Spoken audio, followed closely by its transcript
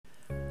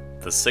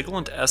The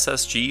Siglent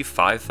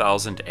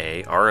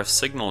SSG5000A RF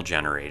signal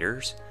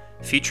generators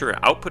feature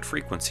output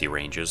frequency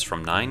ranges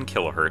from 9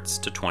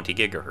 kHz to 20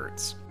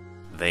 GHz.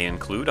 They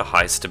include a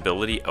high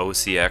stability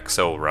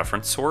OCXO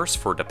reference source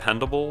for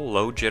dependable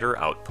low jitter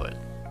output.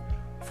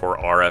 For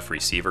RF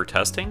receiver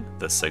testing,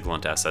 the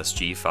Siglent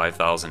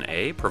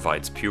SSG5000A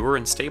provides pure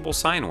and stable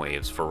sine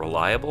waves for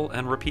reliable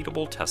and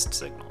repeatable test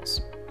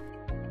signals.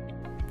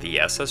 The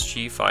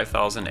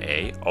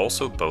SSG5000A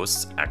also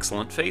boasts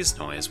excellent phase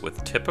noise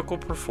with typical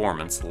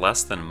performance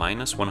less than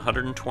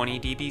 -120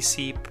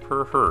 dBc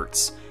per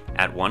Hz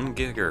at 1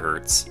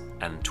 GHz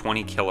and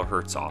 20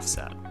 kHz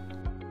offset.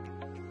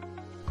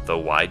 The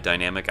wide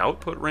dynamic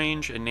output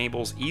range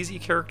enables easy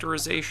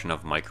characterization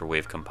of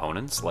microwave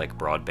components like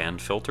broadband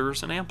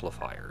filters and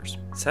amplifiers.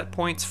 Set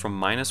points from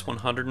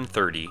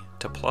 -130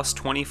 to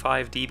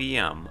 +25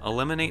 dBm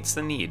eliminates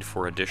the need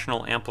for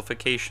additional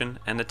amplification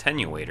and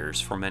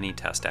attenuators for many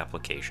test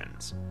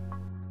applications.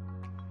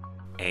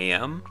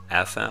 AM,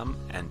 FM,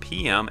 and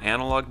PM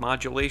analog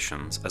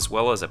modulations as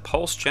well as a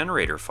pulse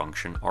generator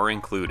function are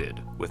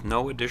included, with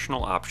no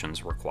additional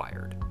options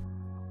required.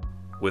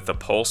 With the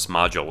pulse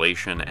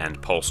modulation and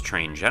pulse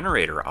train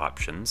generator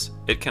options,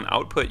 it can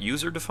output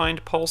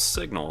user-defined pulse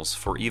signals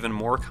for even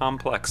more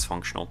complex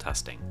functional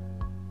testing.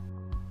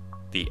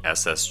 The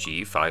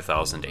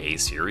SSG5000A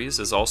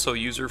series is also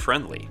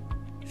user-friendly,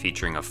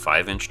 featuring a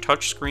 5-inch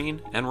touchscreen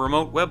and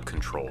remote web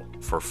control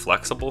for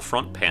flexible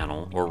front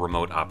panel or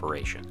remote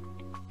operation.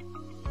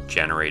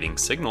 Generating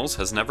signals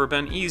has never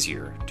been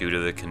easier due to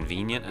the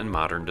convenient and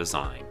modern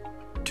design.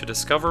 To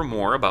discover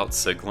more about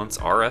Siglent's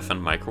RF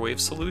and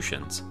microwave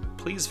solutions,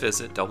 please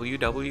visit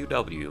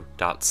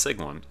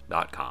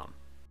www.siglent.com.